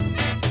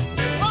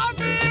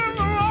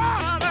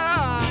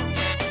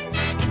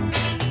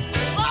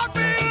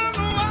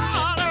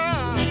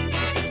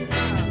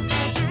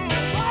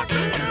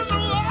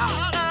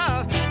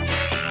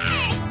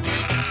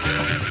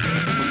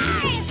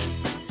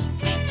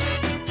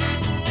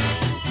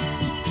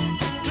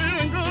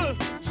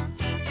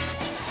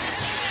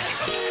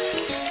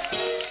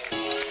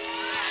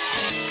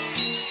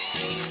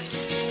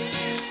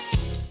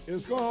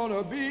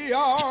gonna be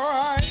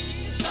alright.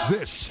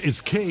 This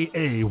is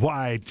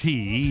KAYT,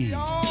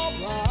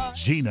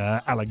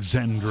 Gina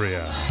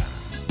Alexandria.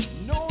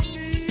 No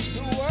need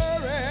to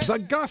worry. The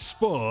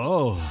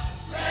gospel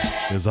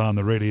is on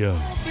the radio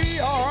Be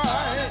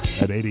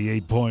alright. at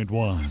 88.1.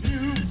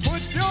 You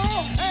put your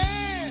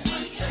hand.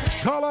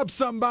 Call up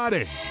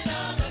somebody.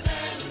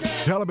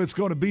 Tell them it's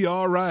going to be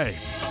all right.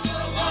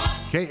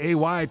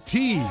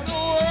 KAYT Don't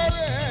worry.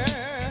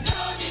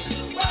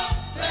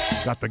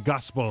 got the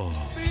gospel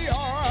Be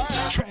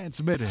alright.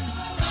 transmitting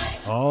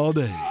all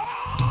day.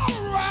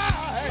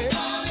 Alright.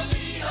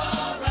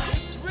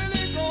 It's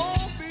really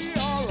gonna be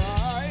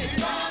alright.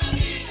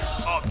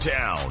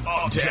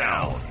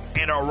 Uptown,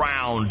 and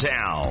around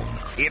town.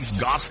 It's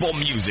gospel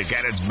music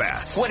at its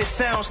best. What it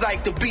sounds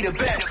like to be the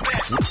best.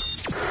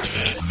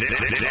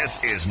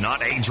 This is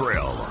not a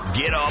drill.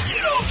 Get up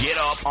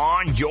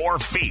on your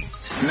feet.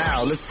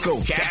 Now let's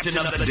go. Captain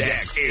of the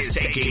Deck is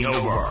taking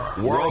over.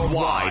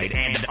 Worldwide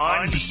and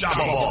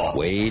unstoppable.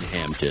 Wade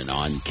Hampton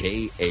on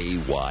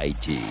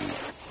KAYT.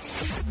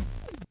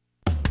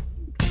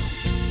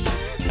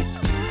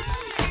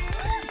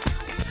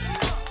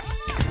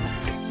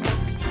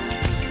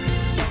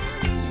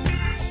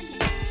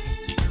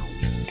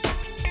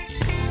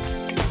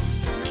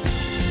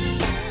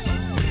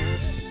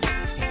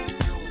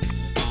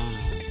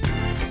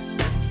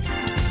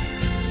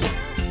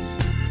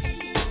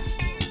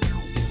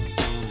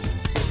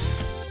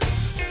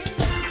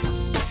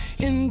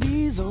 In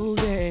these old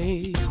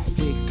days,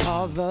 we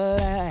call the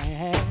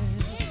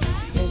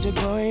last. As your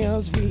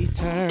glorious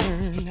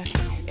return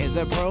is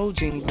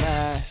approaching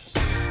fast.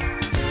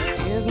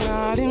 It's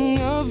not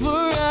enough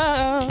for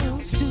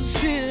us to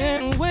sit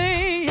and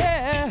wait,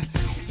 yeah.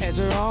 As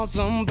your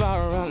awesome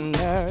power on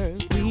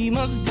earth, we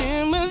must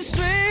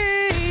demonstrate,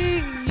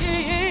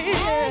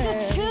 yeah. As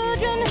your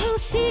children who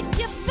seek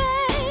your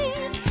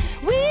face,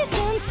 we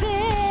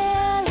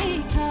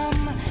sincerely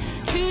come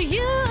to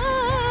you.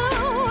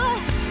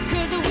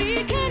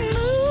 We can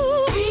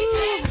move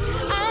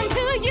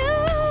unto you.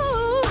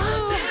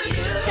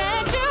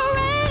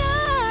 Saturate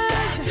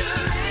us.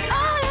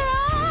 All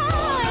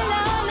right.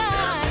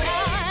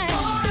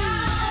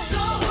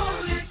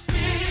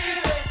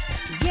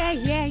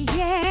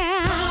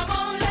 Yeah. Come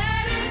on,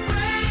 let it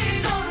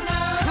rain on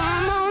us.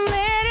 Come on,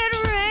 let it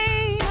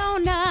rain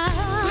on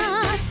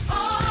us.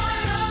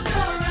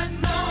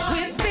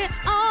 With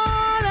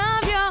all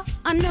of your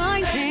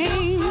anointing.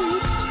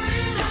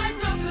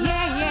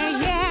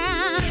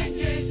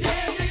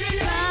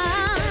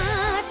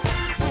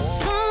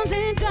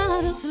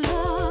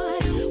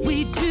 Lord,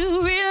 we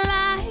do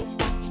rely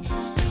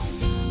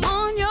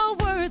on your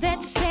word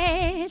that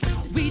says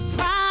we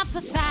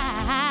prophesy,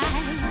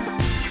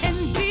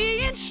 and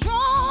being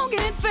strong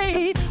in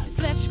faith,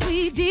 flesh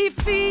we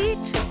defeat,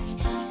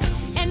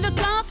 and the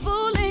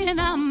gospel in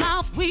our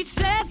mouth we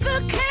set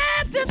the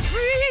captives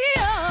free.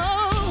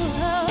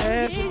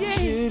 As your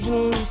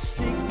children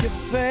seek your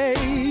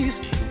face,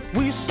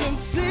 we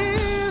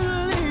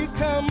sincerely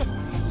come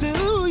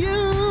to you.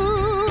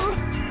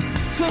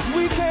 'Cause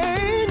we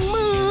can't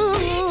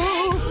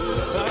move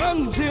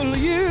until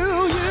you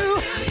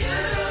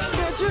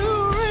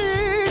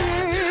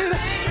saturate.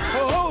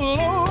 Oh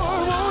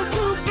Lord, won't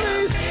you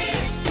please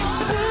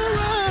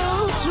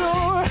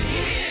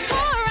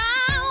pour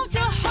out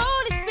your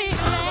Holy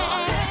Spirit.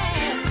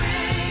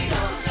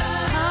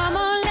 Come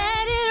on,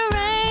 let it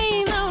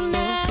rain on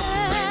us.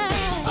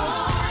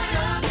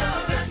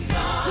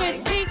 With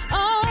the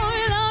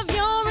oil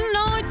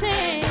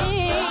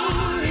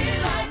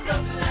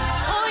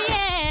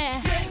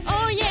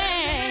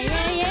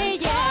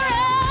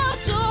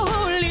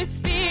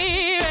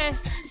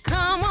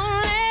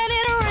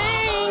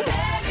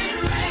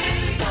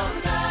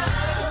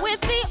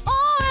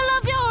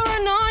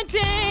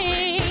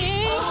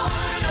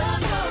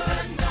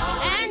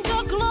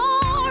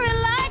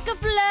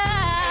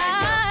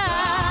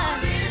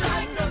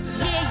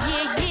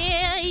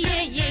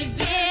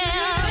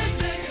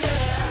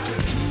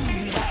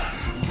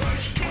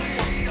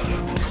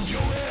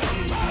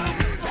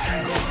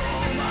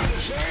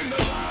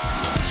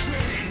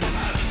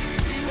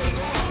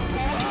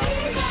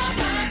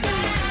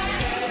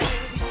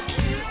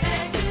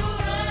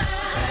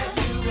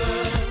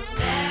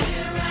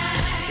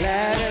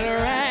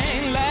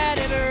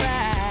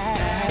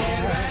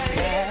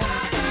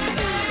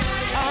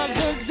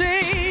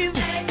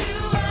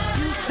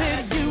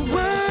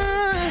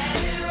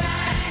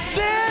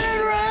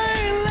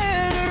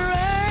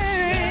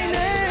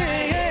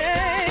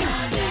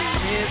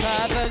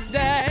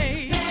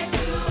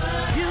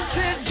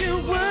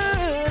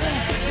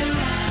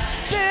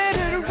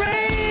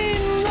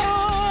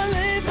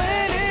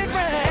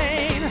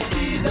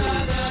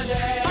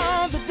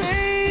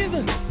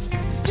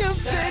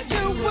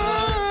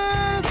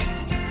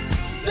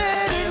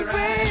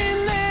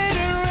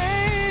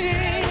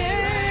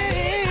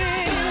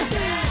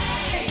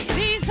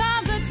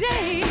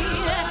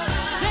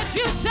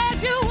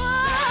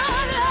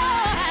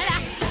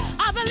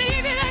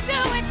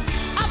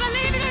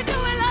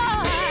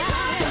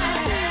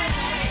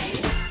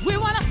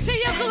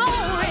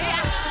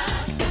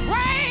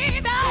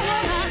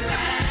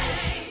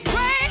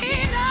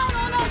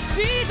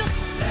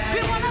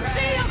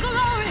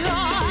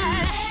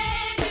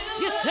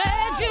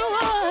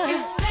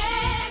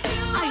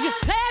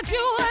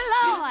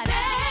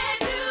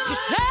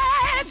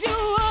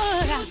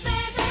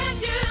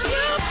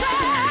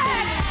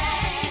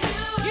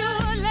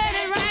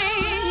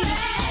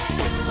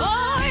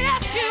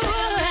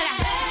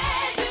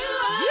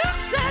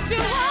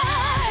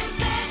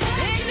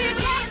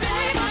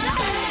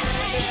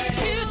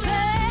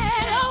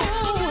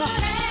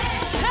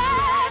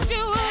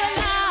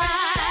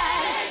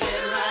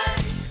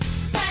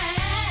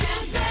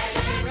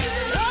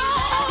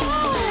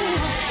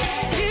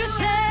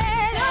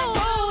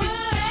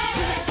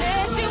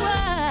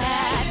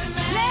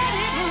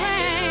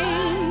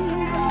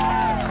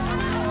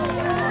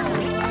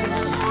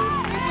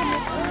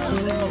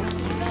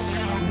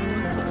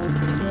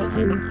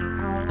May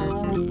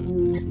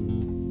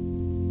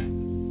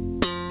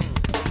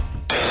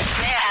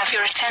I have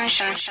your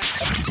attention?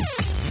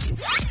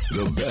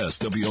 The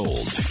best of the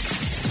old.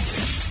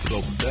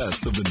 The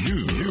best of the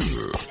new.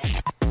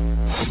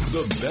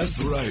 The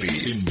best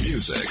variety in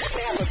music.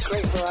 Man, with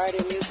great variety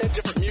of music.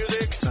 Different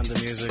music. Tons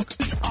of music.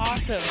 It's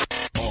awesome.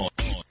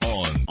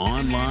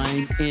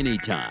 Online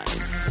anytime.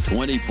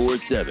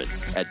 24/7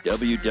 at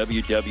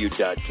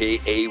www.kaytfm.com.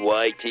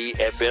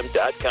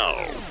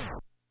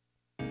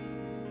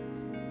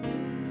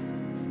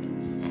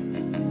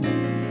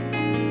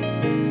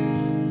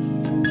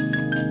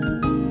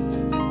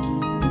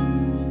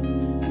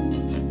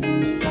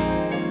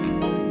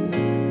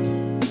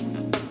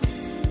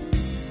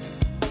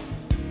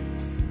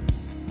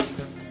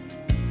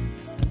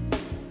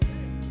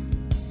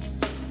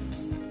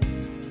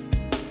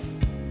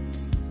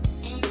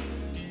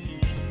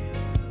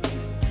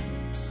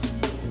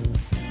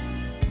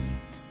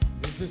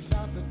 This is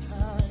not the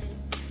time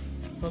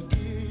for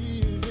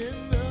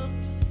giving up.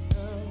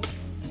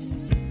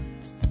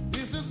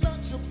 This is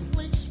not your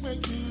place where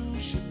you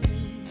should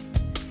be.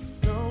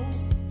 No,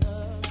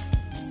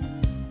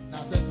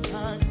 not the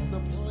time or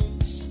the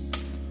place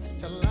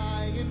to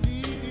lie in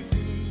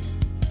defeat.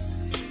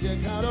 You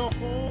gotta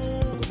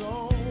hold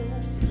on.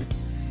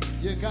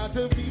 You got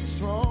to be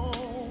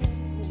strong.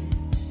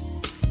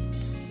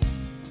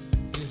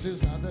 This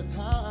is not the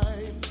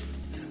time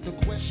to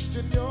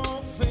question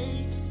your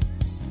faith.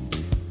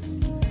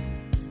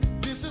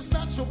 This is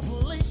not your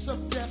place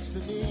of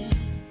destiny.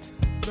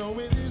 No,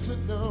 it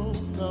isn't, no.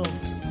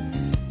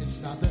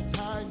 It's not the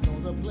time nor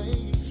the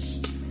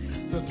place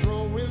to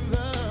throw in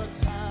the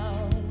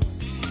towel.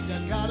 You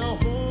gotta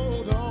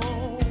hold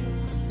on.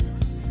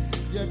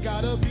 You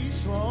gotta be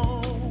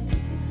strong.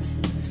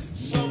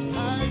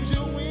 Sometimes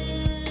you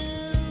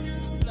win.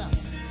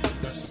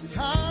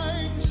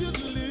 Sometimes you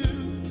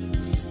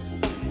lose.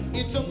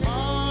 It's a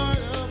part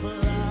of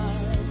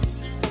life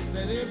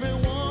that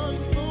everyone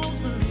goes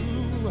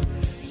through.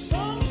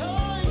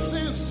 Sometimes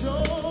there's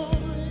joy,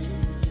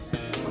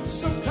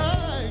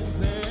 sometimes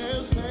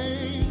there's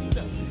pain.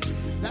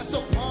 That's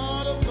a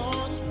part of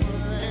God's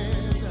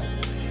plan,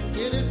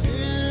 and it's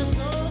His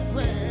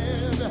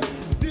plan.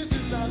 This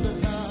is not the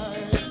time.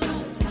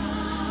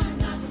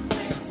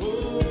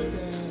 Oh,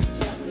 yeah.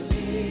 Just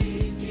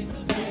believe, keep the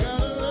faith. You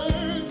gotta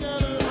learn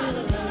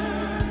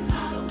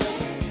how to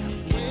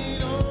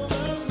wait on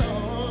the Lord.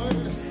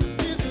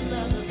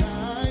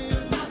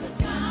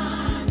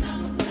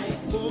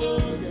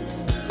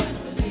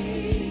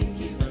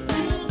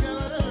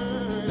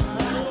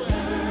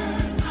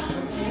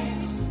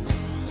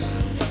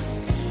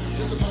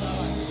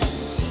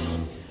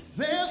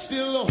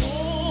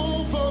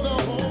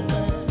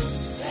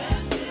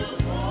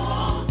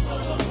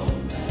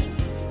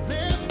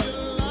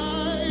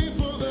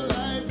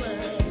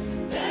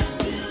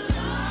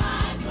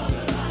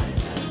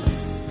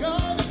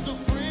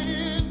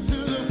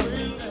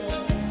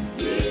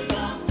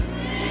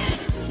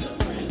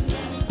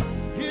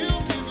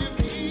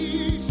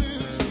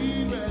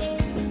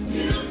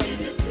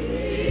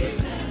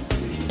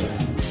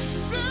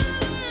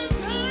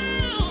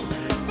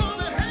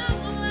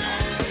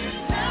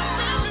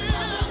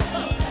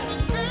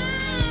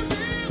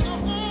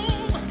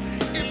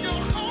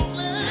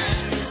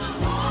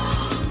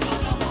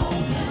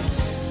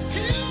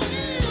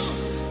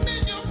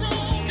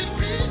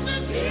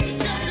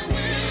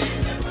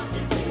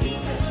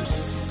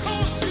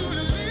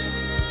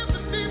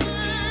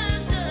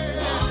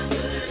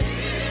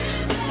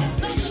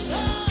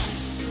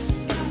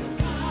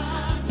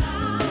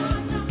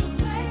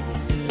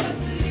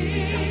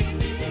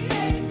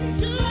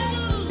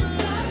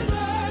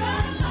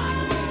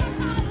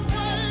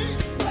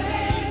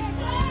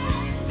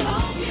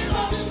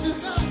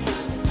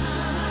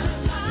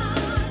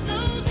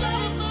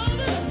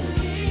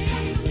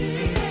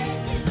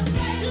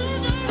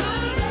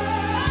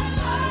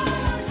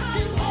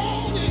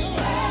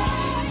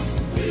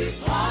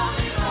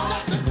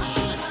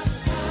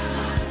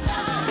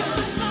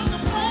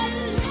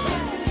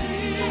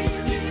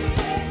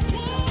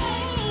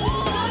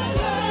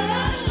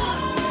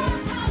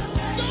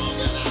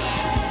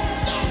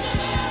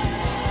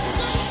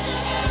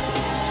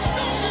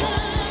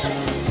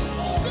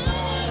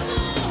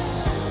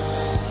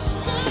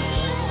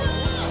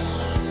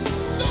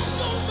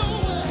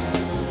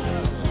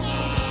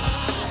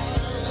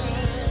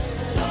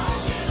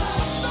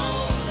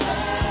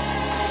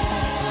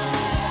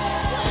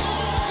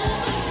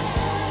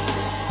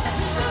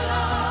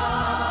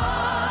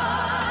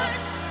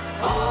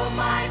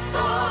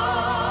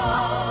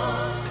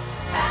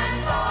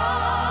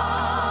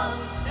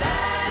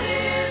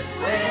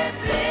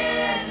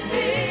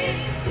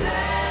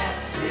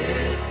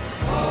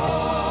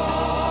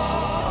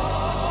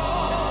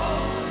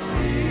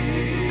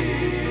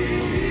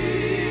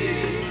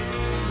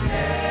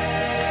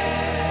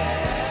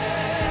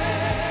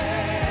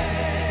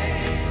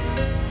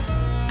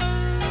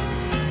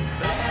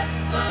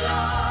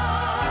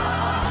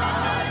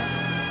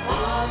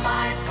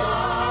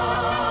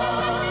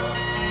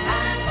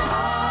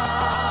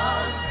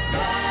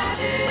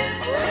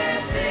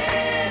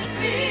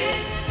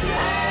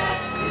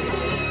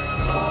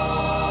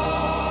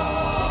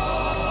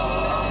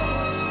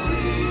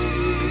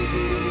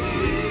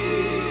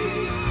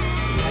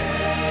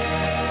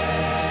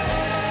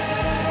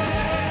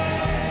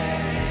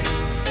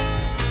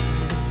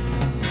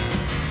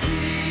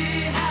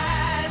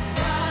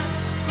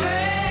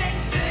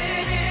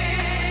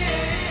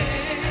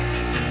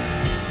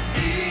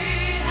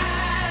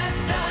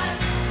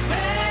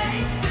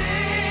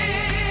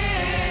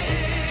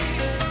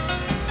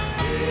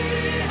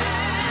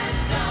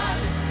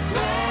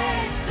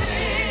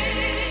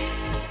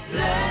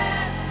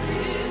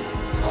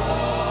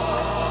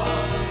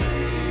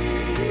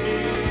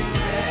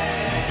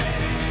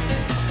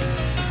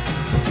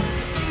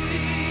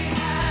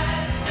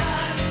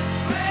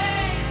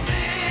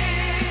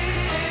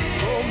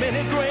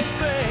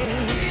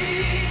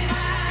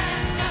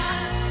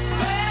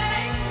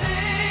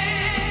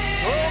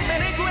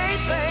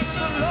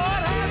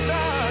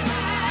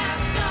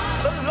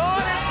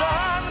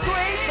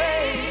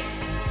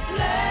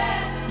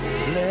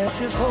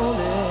 His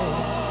holy,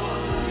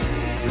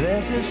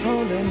 bless His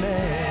holy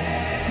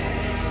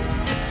name.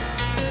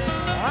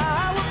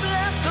 I will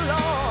bless the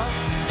Lord.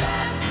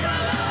 Bless the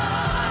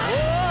Lord.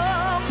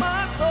 Oh,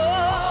 my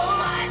soul,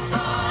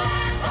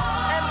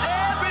 and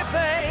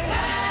everything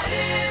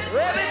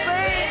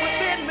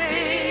within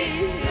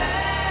me.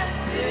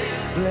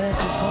 Bless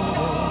His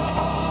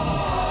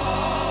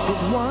holy,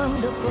 His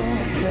wonderful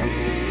name.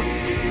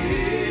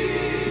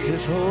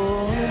 His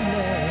holy name.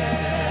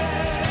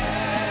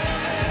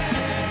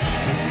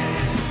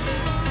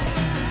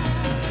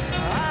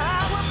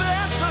 I will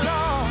bless the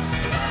Lord.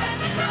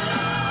 Bless the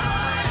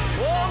Lord.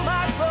 Oh,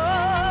 my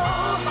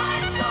soul,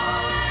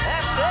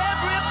 and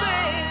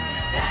everything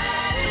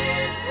that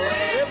is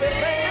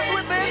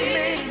within me.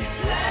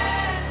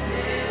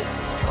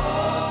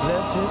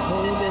 Bless His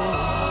holy.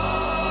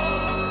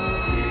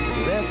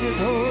 Bless His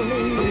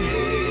holy.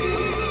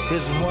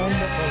 His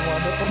wonderful,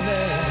 wonderful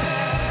name.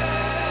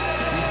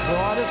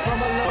 Brought us from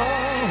a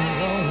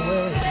long, long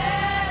way.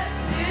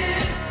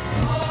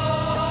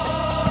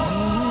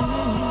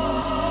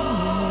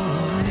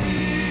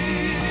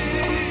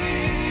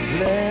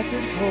 Bless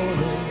His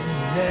holy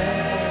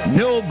name.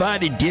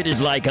 Nobody did it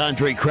like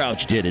Andre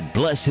Crouch did it.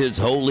 Bless His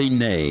holy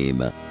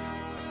name.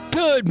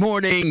 Good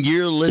morning.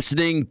 You're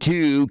listening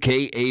to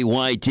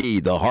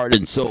KAYT, the heart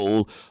and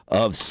soul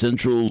of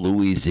Central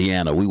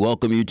Louisiana. We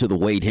welcome you to the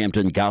Wade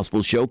Hampton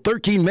Gospel Show,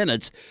 13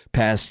 minutes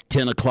past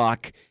 10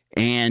 o'clock.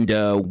 And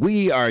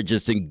we are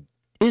just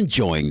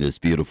enjoying this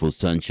beautiful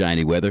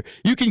sunshiny weather.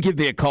 You can give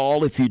me a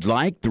call if you'd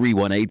like,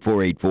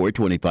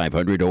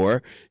 318-484-2500,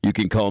 or you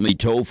can call me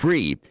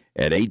toll-free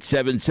at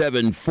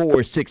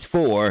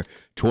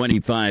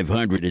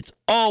 877-464-2500. It's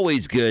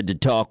always good to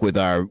talk with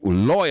our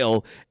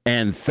loyal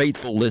and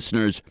faithful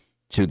listeners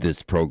to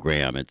this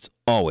program. It's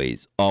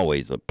always,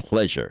 always a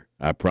pleasure,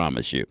 I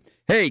promise you.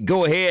 Hey,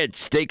 go ahead,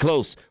 stay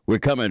close. We're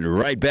coming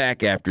right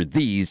back after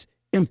these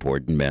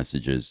important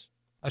messages.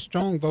 A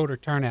strong voter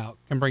turnout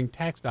can bring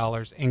tax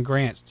dollars and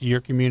grants to your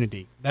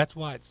community. That's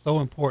why it's so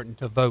important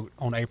to vote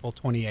on April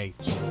 28th.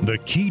 The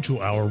key to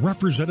our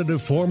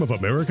representative form of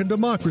American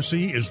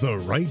democracy is the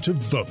right to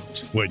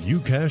vote. When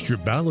you cast your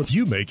ballot,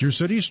 you make your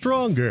city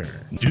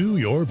stronger. Do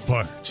your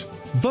part.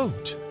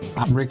 Vote.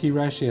 I'm Ricky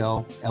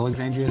Rachel,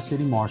 Alexandria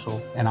City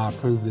Marshal, and I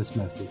approve this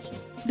message.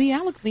 The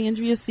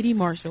Alexandria City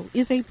Marshal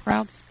is a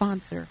proud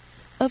sponsor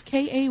of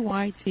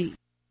KAYT.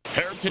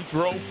 Heritage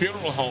Road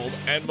Funeral Home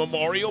and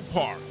Memorial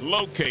Park,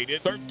 located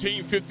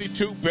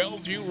 1352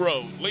 Bellevue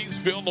Road,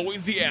 Leesville,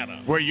 Louisiana,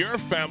 where your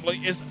family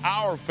is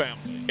our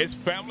family. It's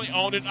family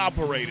owned and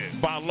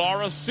operated by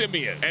Laura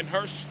Simeon and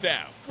her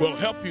staff. Will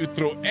help you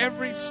through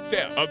every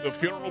step of the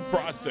funeral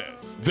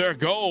process. Their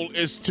goal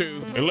is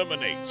to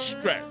eliminate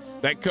stress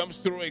that comes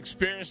through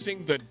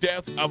experiencing the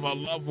death of a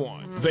loved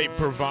one. They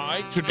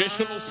provide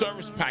traditional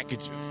service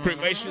packages,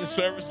 cremation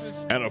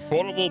services, and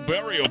affordable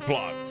burial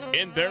plots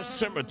in their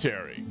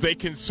cemetery. They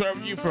can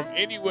serve you from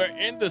anywhere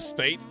in the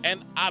state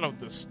and out of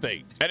the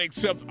state and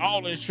accept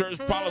all insurance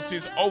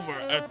policies over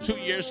a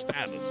 2-year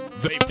status.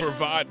 They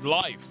provide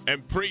life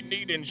and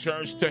pre-need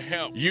insurance to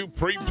help you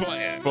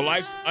pre-plan for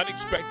life's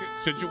unexpected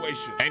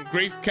situation and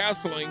grief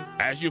counseling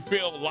as you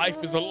feel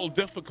life is a little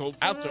difficult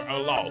after a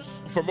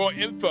loss. For more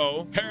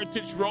info,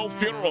 Heritage Road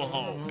Funeral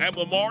Home and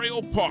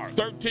Memorial Park,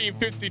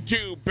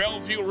 1352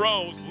 Bellevue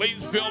Road,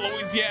 Leesville,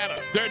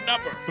 Louisiana. Their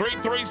number,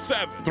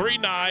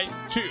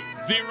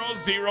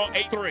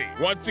 337-392-0083.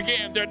 Once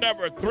again, their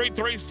number,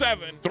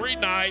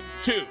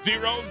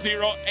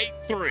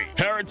 337-392-0083.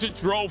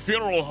 Heritage Road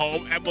Funeral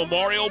Home and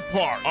Memorial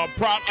Park are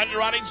proud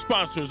underwriting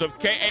sponsors of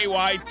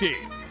KAYT.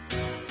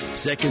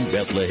 Second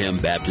Bethlehem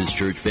Baptist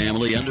Church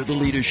family, under the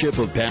leadership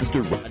of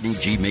Pastor Rodney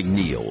G.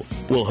 McNeil,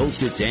 will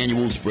host its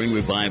annual spring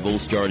revival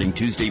starting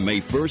Tuesday, May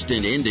 1st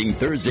and ending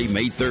Thursday,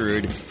 May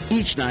 3rd,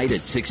 each night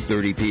at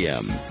 6:30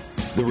 p.m.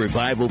 The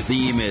revival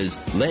theme is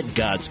Let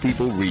God's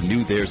People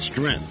Renew Their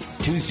Strength.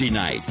 Tuesday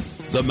night,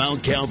 the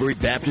Mount Calvary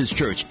Baptist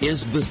Church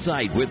is the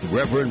site with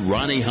Reverend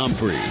Ronnie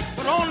Humphrey.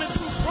 But only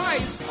through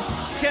Christ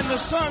can the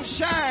sun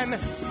shine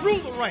through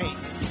the rain.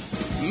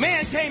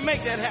 Man can't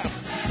make that happen.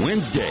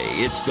 Wednesday,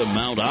 it's the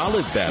Mount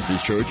Olive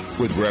Baptist Church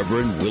with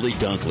Reverend Willie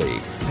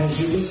Dunkley.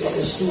 As you look at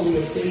the story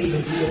of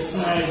David, you'll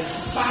find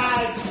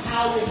 5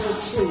 powerful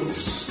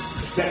truths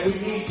that we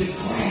need to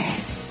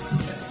grasp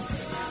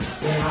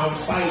in our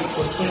fight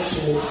for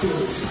sexual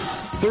purity.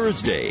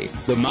 Thursday,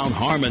 the Mount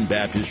Harmon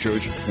Baptist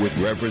Church with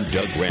Reverend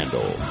Doug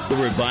Randall. The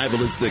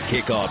revival is the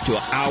kickoff to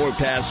our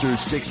pastor's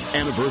 6th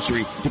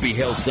anniversary to be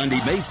held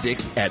Sunday, May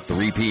 6th at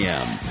 3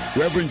 p.m.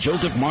 Reverend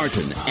Joseph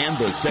Martin and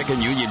the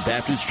Second Union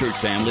Baptist Church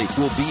family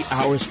will be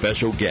our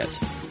special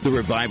guest. The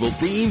revival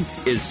theme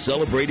is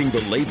celebrating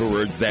the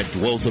laborer that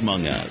dwells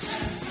among us.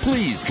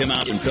 Please come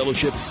out in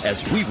fellowship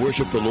as we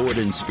worship the Lord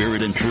in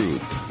spirit and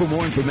truth. For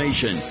more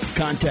information,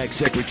 contact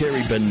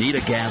Secretary Benita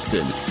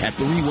Gaston at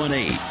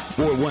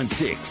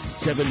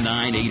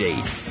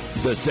 318-416-7988.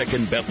 The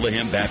Second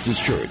Bethlehem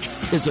Baptist Church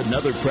is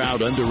another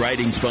proud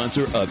underwriting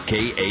sponsor of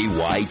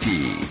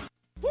KAYT.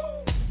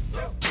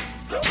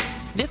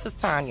 This is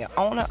Tanya,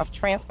 owner of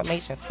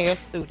Transformations Hair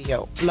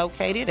Studio,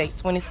 located at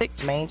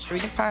 826 Main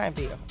Street in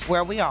Pineville,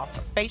 where we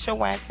offer facial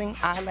waxing,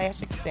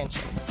 eyelash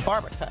extensions,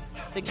 barber cuts,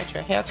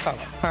 signature hair color,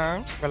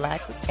 perms,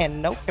 relaxers,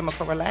 and no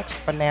chemical relaxers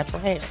for natural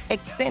hair,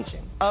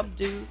 extensions,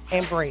 updos,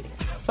 and braiding.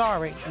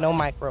 Sorry, no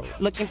micro.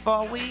 Looking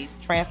for a weave?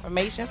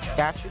 Transformations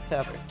got you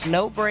covered.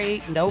 No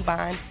braid, no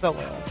bind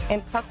sew-ins,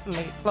 and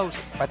custom-made closures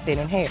for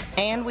thinning hair.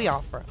 And we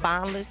offer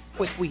bondless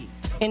quick weaves.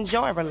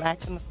 Enjoy a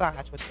relaxing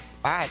massage with the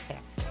Spy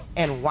Capsule,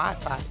 and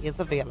Wi-Fi is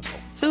available.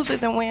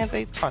 Tuesdays and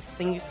Wednesdays are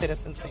Senior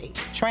Citizens Day.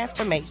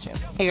 Transformations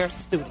Hair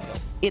Studio.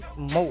 It's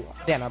more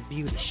than a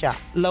beauty shop.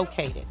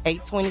 Located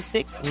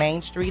 826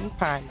 Main Street in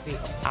Pineville.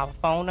 Our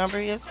phone number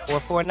is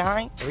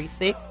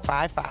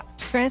 449-3655.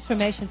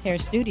 Transformations Hair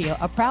Studio,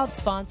 a proud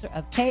sponsor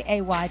of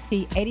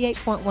KAYT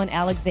 88.1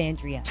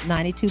 Alexandria,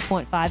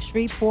 92.5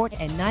 Shreveport,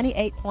 and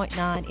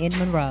 98.9 in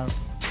Monroe.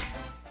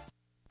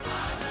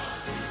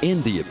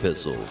 In the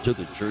epistle to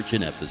the church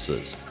in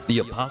Ephesus, the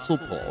Apostle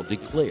Paul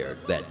declared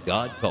that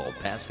God called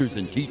pastors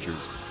and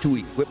teachers to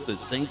equip the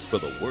saints for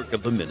the work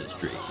of the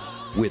ministry.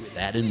 With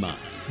that in mind,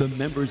 the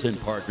members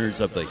and partners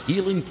of the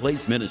Healing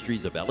Place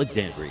Ministries of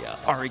Alexandria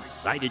are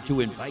excited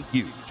to invite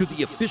you to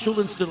the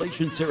official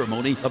installation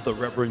ceremony of the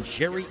Reverend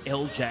Sherry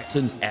L.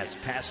 Jackson as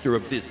pastor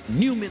of this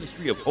new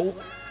ministry of hope,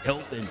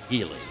 health, and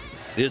healing.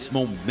 This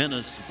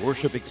momentous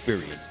worship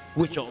experience,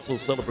 which also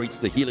celebrates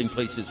the Healing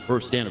Place's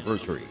first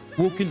anniversary,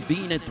 will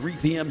convene at 3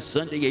 p.m.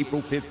 Sunday, April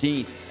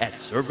 15th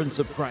at Servants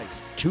of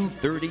Christ,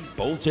 230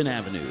 Bolton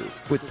Avenue,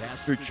 with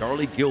Pastor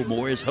Charlie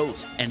Gilmore as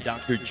host and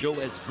Dr. Joe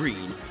S.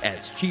 Green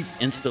as chief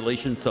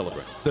installation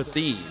celebrant. The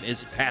theme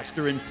is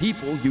Pastor and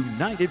People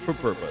United for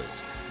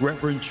Purpose.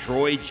 Reverend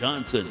Troy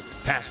Johnson,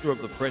 pastor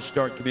of the Fresh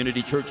Start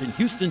Community Church in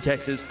Houston,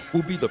 Texas,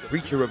 will be the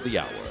preacher of the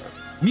hour.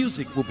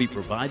 Music will be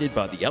provided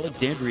by the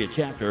Alexandria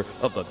chapter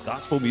of the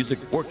Gospel Music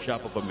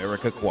Workshop of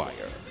America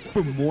Choir.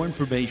 For more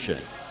information,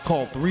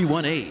 call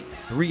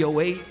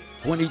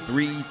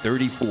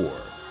 318-308-2334.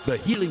 The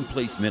Healing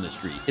Place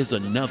Ministry is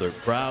another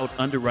proud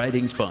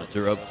underwriting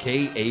sponsor of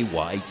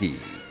KAYT.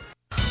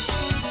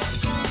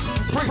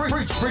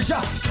 Preach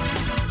up.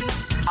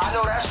 I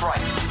know that's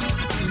right.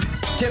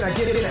 Can I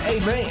get it in an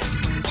amen?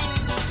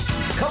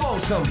 Come on,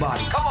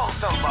 somebody. Come on,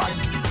 somebody.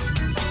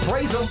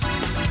 Praise him.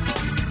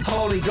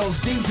 Holy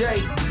Ghost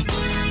DJ.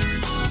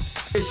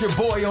 It's your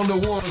boy on the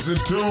ones and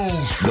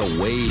twos. The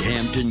Wade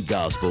Hampton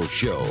Gospel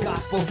Show.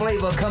 Gospel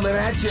flavor coming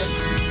at you.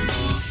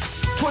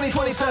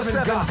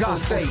 2027 Gospel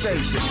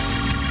Station.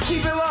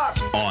 Keep it locked.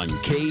 On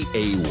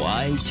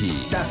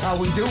KAYT. That's how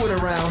we do it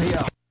around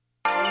here.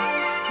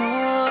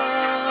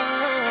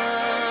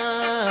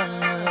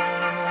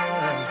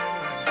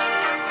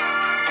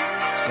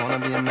 It's gonna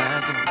be a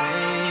massive bass.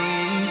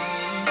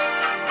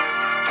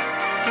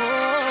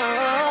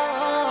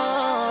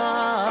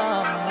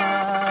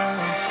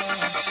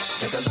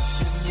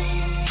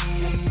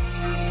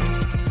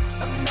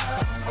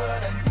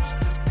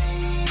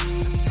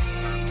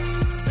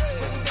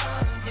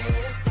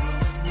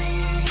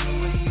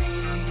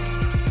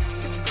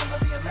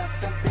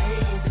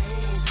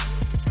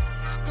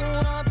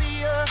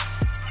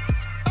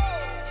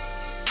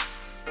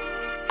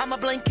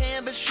 Blank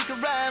canvas, you can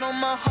ride on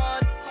my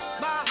heart.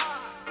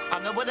 I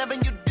know whatever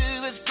you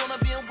do is gonna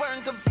be a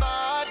work of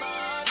art.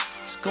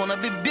 It's gonna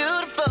be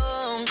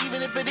beautiful,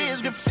 even if it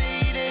is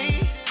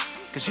graffiti.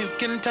 Cause you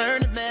can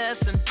turn a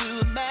mess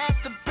into a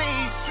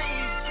masterpiece.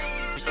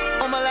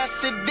 On my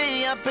last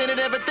CD, I painted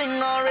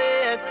everything all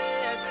red.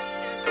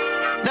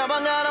 Now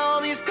I got all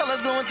these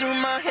colors going through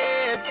my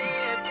head.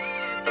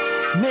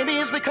 Maybe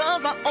it's because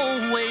my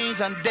old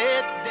ways are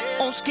dead.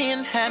 Old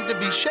skin had to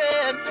be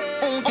shed.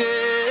 Oh yeah.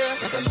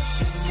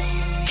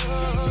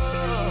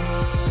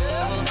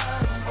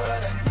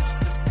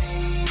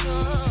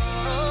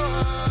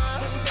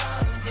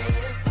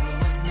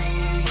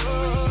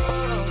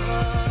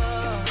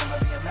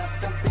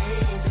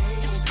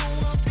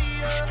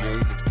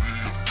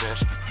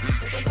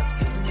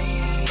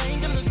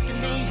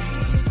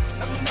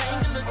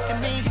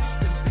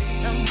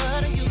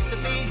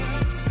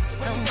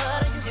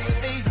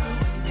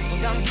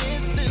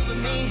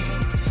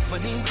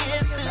 But he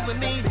gets through with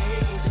me.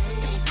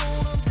 It's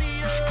gonna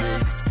be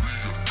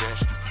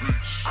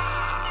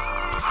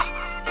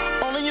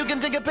only you can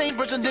take a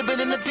paintbrush and dip it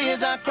in the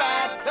tears I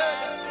cried.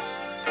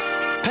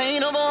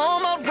 Paint over all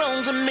my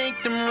wrongs and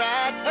make them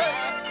right.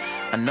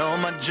 I know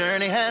my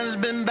journey has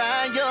been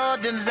by your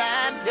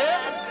design.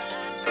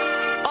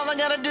 All I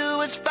gotta do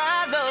is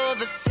follow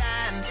the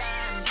signs.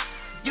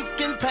 You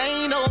can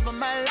paint over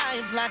my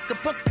life like a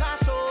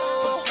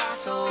Picasso.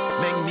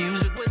 Make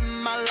music with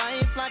my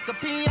life like a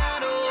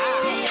piano.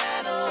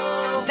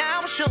 Now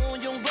I'm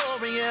showing your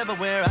glory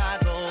everywhere I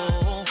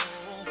go,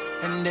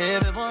 and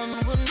everyone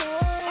will know.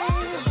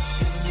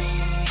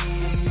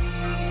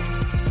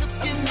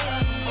 Look at me,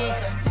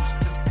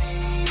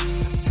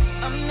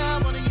 I'm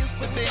not what I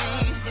used to be.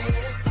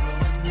 It's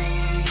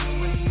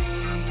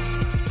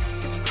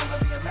gonna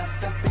be a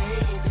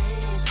masterpiece.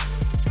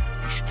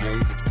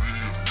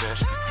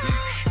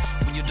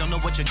 When you don't know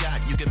what you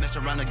got, you can mess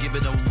around and give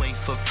it away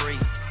for free.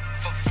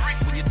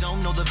 When you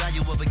don't know the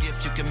value of a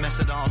gift, you can mess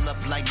it all up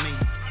like me.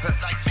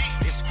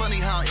 It's funny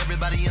how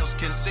everybody else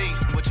can see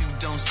what you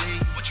don't see.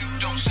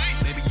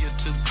 Maybe you're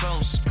too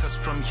close, cause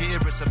from here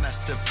it's a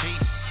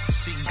masterpiece.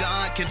 See,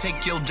 God can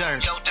take your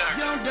dirt,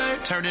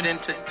 turn it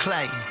into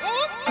clay.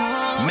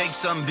 Make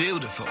something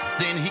beautiful,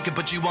 then he can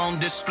put you on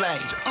display.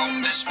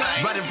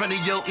 Right in front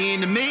of your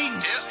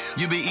enemies.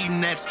 You be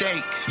eating that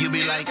steak. You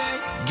be like,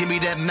 give me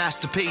that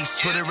masterpiece.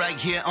 Put it right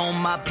here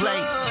on my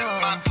plate.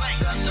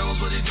 God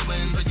knows what he's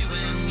doing for you,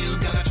 and you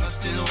gotta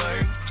trust his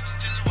word.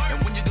 And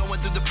when you're going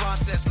through the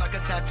process like a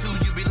tattoo,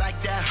 you be like,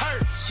 that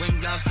hurts. When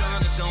God's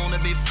done, it's gonna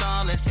be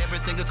flawless.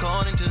 Everything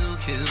according to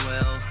his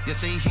will. You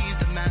see, he's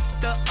the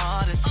master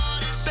artist.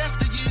 It's best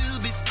that you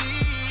be still.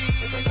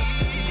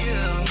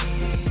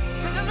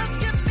 Take a look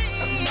at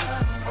me. I'm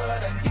not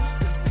what I used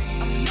to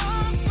be. I'm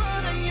not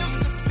what I used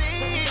to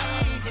be.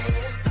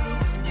 It's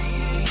through me.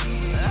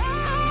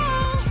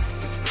 Oh,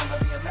 it's gonna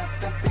be a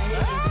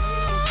masterpiece.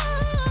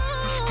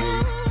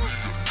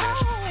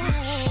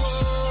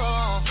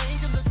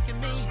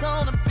 It's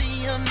gonna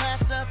be a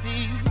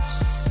masterpiece.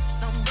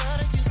 I'm what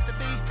I used to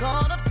be.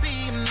 Gonna be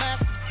a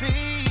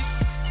masterpiece.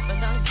 When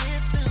God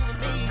gets through with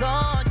me,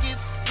 God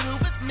gets through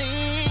with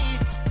me.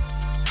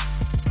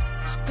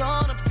 It's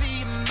gonna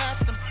be a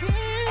masterpiece.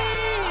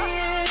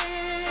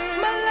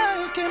 My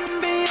life can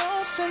be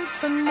your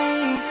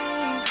symphony.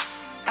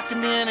 I can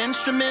be an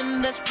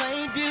instrument that's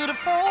played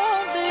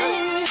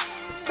beautifully.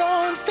 Go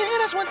and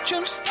finish what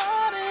you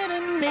started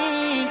in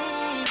me.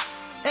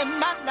 And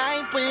my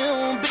life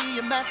will be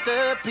a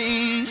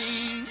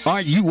masterpiece.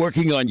 Aren't you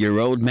working on your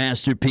own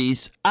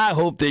masterpiece? I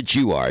hope that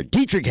you are.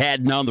 Dietrich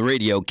Haddon on the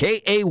radio,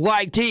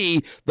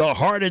 KAYT, the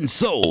heart and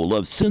soul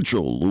of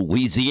Central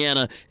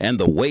Louisiana, and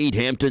the Wade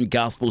Hampton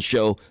Gospel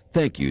Show.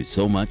 Thank you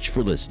so much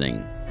for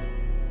listening.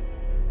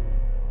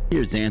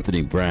 Here's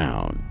Anthony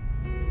Brown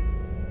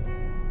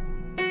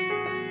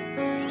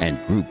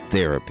and Group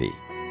Therapy.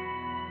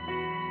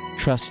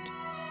 Trust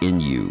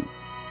in you.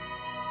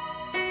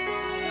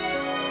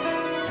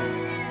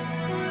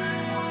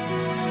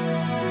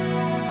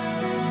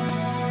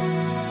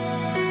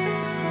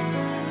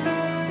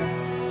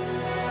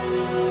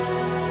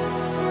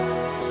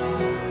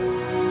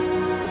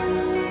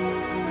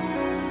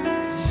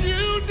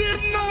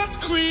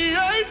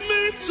 Create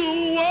me to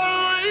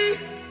worry.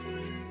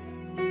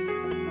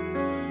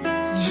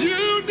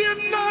 You did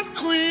not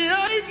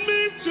create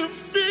me to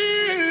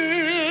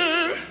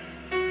fear,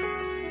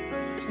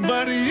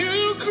 but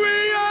you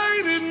created